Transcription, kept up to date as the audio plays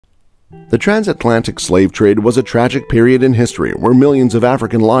The transatlantic slave trade was a tragic period in history where millions of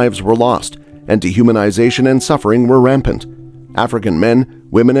African lives were lost and dehumanization and suffering were rampant. African men,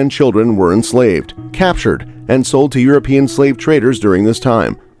 women, and children were enslaved, captured, and sold to European slave traders during this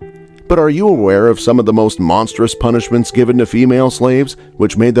time. But are you aware of some of the most monstrous punishments given to female slaves,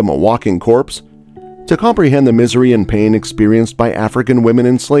 which made them a walking corpse? To comprehend the misery and pain experienced by African women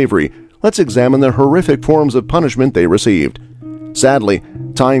in slavery, let's examine the horrific forms of punishment they received. Sadly,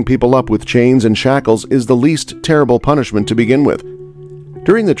 tying people up with chains and shackles is the least terrible punishment to begin with.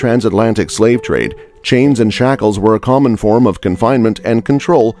 During the transatlantic slave trade, chains and shackles were a common form of confinement and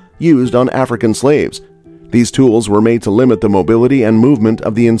control used on African slaves. These tools were made to limit the mobility and movement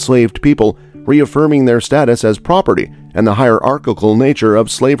of the enslaved people, reaffirming their status as property and the hierarchical nature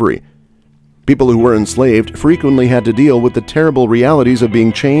of slavery. People who were enslaved frequently had to deal with the terrible realities of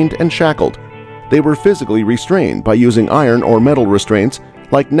being chained and shackled. They were physically restrained by using iron or metal restraints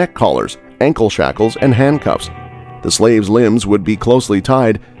like neck collars, ankle shackles, and handcuffs. The slaves' limbs would be closely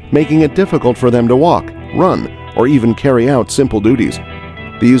tied, making it difficult for them to walk, run, or even carry out simple duties.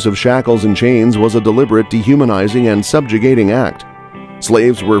 The use of shackles and chains was a deliberate dehumanizing and subjugating act.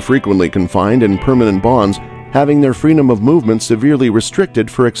 Slaves were frequently confined in permanent bonds, having their freedom of movement severely restricted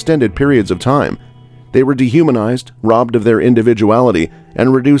for extended periods of time. They were dehumanized, robbed of their individuality,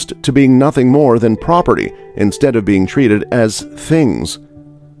 and reduced to being nothing more than property instead of being treated as things.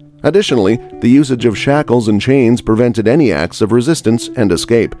 Additionally, the usage of shackles and chains prevented any acts of resistance and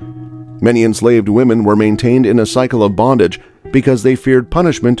escape. Many enslaved women were maintained in a cycle of bondage because they feared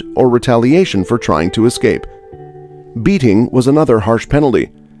punishment or retaliation for trying to escape. Beating was another harsh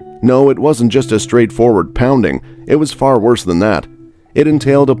penalty. No, it wasn't just a straightforward pounding, it was far worse than that. It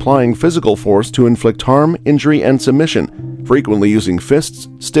entailed applying physical force to inflict harm, injury, and submission, frequently using fists,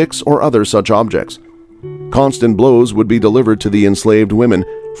 sticks, or other such objects. Constant blows would be delivered to the enslaved women,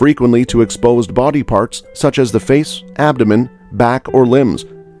 frequently to exposed body parts such as the face, abdomen, back, or limbs.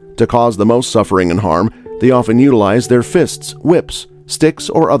 To cause the most suffering and harm, they often utilized their fists, whips, sticks,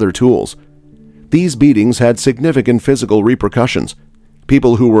 or other tools. These beatings had significant physical repercussions.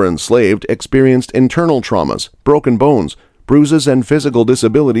 People who were enslaved experienced internal traumas, broken bones, bruises, and physical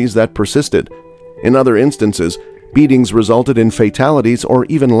disabilities that persisted. In other instances, beatings resulted in fatalities or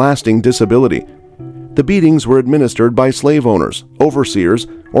even lasting disability. The beatings were administered by slave owners, overseers,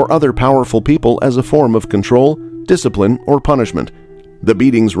 or other powerful people as a form of control, discipline, or punishment. The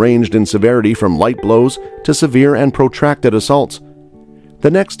beatings ranged in severity from light blows to severe and protracted assaults. The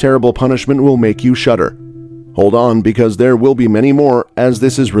next terrible punishment will make you shudder. Hold on, because there will be many more, as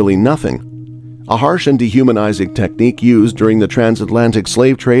this is really nothing. A harsh and dehumanizing technique used during the transatlantic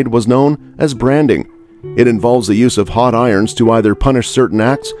slave trade was known as branding. It involves the use of hot irons to either punish certain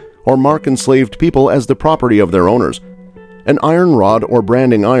acts or mark enslaved people as the property of their owners. An iron rod or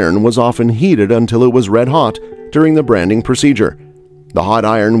branding iron was often heated until it was red hot during the branding procedure. The hot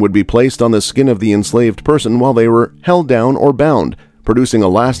iron would be placed on the skin of the enslaved person while they were held down or bound, producing a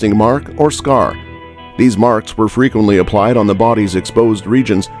lasting mark or scar. These marks were frequently applied on the body's exposed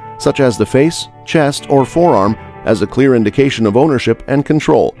regions, such as the face, chest, or forearm, as a clear indication of ownership and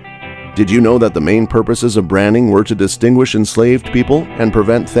control. Did you know that the main purposes of branding were to distinguish enslaved people and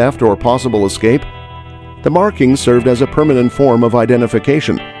prevent theft or possible escape? The markings served as a permanent form of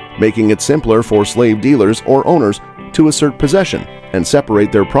identification, making it simpler for slave dealers or owners to assert possession and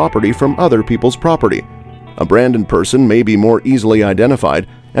separate their property from other people's property. A branded person may be more easily identified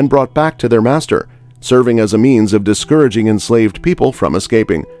and brought back to their master, serving as a means of discouraging enslaved people from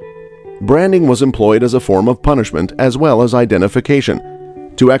escaping. Branding was employed as a form of punishment as well as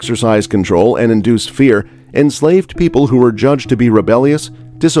identification. To exercise control and induce fear, enslaved people who were judged to be rebellious,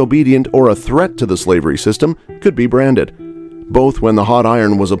 disobedient, or a threat to the slavery system could be branded. Both when the hot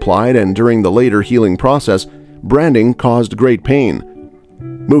iron was applied and during the later healing process, branding caused great pain.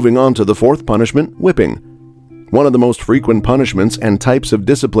 Moving on to the fourth punishment, whipping. One of the most frequent punishments and types of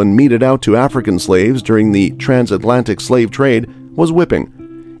discipline meted out to African slaves during the transatlantic slave trade was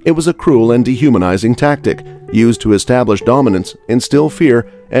whipping. It was a cruel and dehumanizing tactic used to establish dominance, instill fear,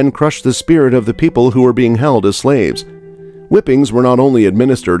 and crush the spirit of the people who were being held as slaves. Whippings were not only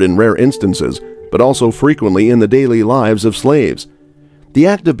administered in rare instances, but also frequently in the daily lives of slaves. The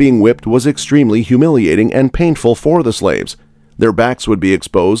act of being whipped was extremely humiliating and painful for the slaves. Their backs would be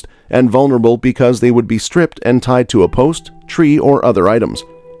exposed and vulnerable because they would be stripped and tied to a post, tree, or other items.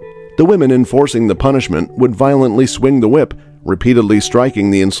 The women enforcing the punishment would violently swing the whip, repeatedly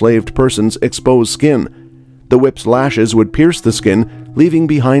striking the enslaved person's exposed skin. The whip's lashes would pierce the skin, leaving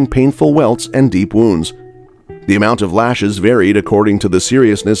behind painful welts and deep wounds. The amount of lashes varied according to the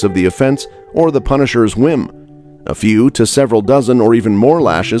seriousness of the offense or the punisher's whim. A few to several dozen or even more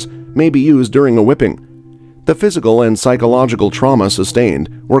lashes may be used during a whipping. The physical and psychological trauma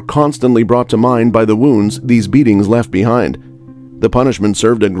sustained were constantly brought to mind by the wounds these beatings left behind. The punishment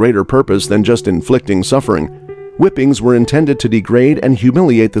served a greater purpose than just inflicting suffering. Whippings were intended to degrade and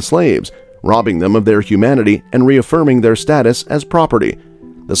humiliate the slaves, robbing them of their humanity and reaffirming their status as property.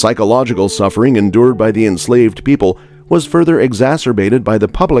 The psychological suffering endured by the enslaved people was further exacerbated by the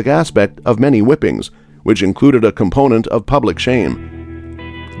public aspect of many whippings, which included a component of public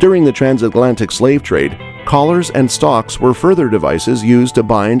shame. During the transatlantic slave trade, collars and stocks were further devices used to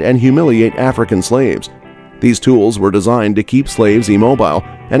bind and humiliate African slaves. These tools were designed to keep slaves immobile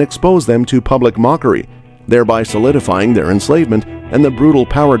and expose them to public mockery, thereby solidifying their enslavement and the brutal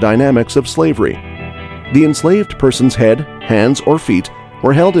power dynamics of slavery. The enslaved person's head, hands, or feet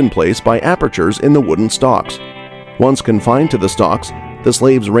were held in place by apertures in the wooden stocks. Once confined to the stocks, the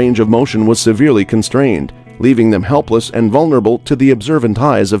slave's range of motion was severely constrained, leaving them helpless and vulnerable to the observant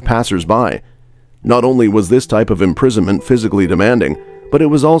eyes of passers-by. Not only was this type of imprisonment physically demanding, but it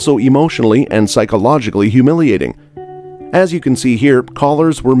was also emotionally and psychologically humiliating. As you can see here,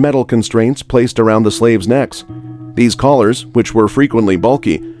 collars were metal constraints placed around the slaves' necks. These collars, which were frequently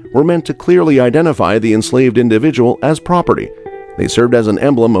bulky, were meant to clearly identify the enslaved individual as property. They served as an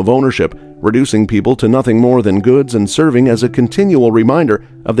emblem of ownership, reducing people to nothing more than goods and serving as a continual reminder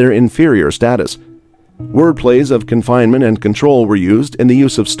of their inferior status. Wordplays of confinement and control were used in the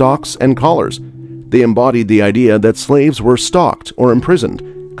use of stocks and collars. They embodied the idea that slaves were stalked or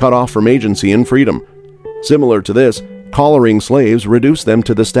imprisoned, cut off from agency and freedom. Similar to this, collaring slaves reduced them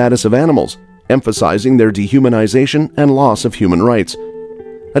to the status of animals, emphasizing their dehumanization and loss of human rights.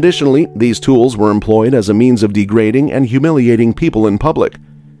 Additionally, these tools were employed as a means of degrading and humiliating people in public.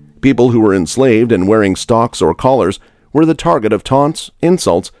 People who were enslaved and wearing stocks or collars were the target of taunts,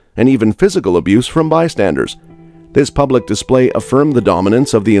 insults, and even physical abuse from bystanders. This public display affirmed the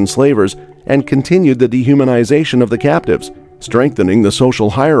dominance of the enslavers and continued the dehumanization of the captives, strengthening the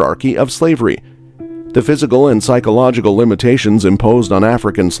social hierarchy of slavery. The physical and psychological limitations imposed on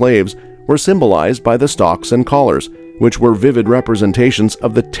African slaves were symbolized by the stocks and collars, which were vivid representations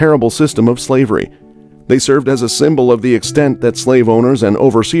of the terrible system of slavery. They served as a symbol of the extent that slave owners and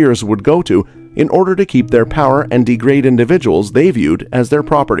overseers would go to in order to keep their power and degrade individuals they viewed as their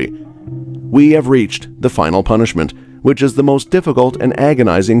property. We have reached the final punishment, which is the most difficult and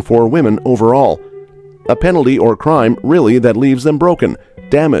agonizing for women overall. A penalty or crime really that leaves them broken,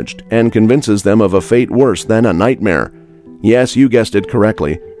 damaged, and convinces them of a fate worse than a nightmare. Yes, you guessed it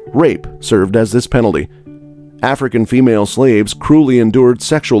correctly. Rape served as this penalty. African female slaves cruelly endured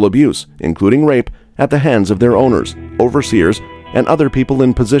sexual abuse, including rape, at the hands of their owners, overseers, and other people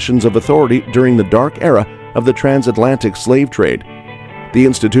in positions of authority during the dark era of the transatlantic slave trade. The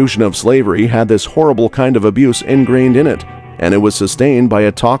institution of slavery had this horrible kind of abuse ingrained in it, and it was sustained by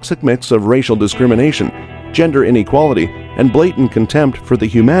a toxic mix of racial discrimination, gender inequality, and blatant contempt for the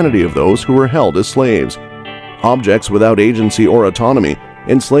humanity of those who were held as slaves. Objects without agency or autonomy,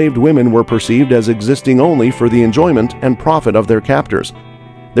 enslaved women were perceived as existing only for the enjoyment and profit of their captors.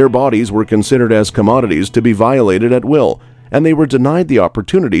 Their bodies were considered as commodities to be violated at will, and they were denied the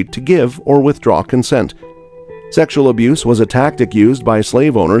opportunity to give or withdraw consent. Sexual abuse was a tactic used by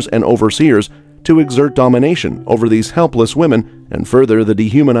slave owners and overseers to exert domination over these helpless women and further the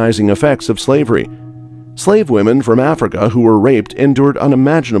dehumanizing effects of slavery. Slave women from Africa who were raped endured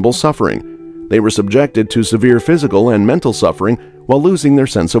unimaginable suffering. They were subjected to severe physical and mental suffering while losing their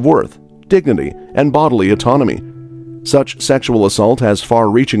sense of worth, dignity, and bodily autonomy. Such sexual assault has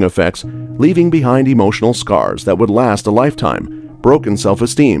far-reaching effects, leaving behind emotional scars that would last a lifetime, broken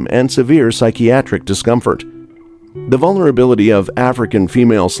self-esteem, and severe psychiatric discomfort. The vulnerability of African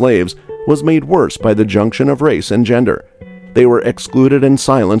female slaves was made worse by the junction of race and gender. They were excluded and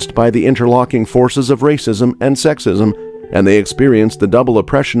silenced by the interlocking forces of racism and sexism, and they experienced the double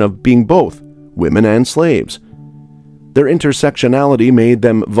oppression of being both women and slaves. Their intersectionality made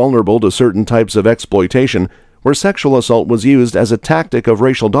them vulnerable to certain types of exploitation, where sexual assault was used as a tactic of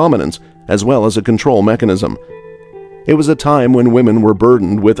racial dominance as well as a control mechanism. It was a time when women were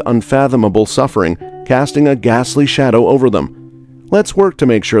burdened with unfathomable suffering, casting a ghastly shadow over them. Let's work to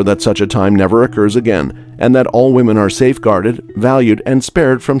make sure that such a time never occurs again, and that all women are safeguarded, valued, and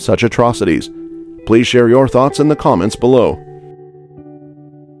spared from such atrocities. Please share your thoughts in the comments below.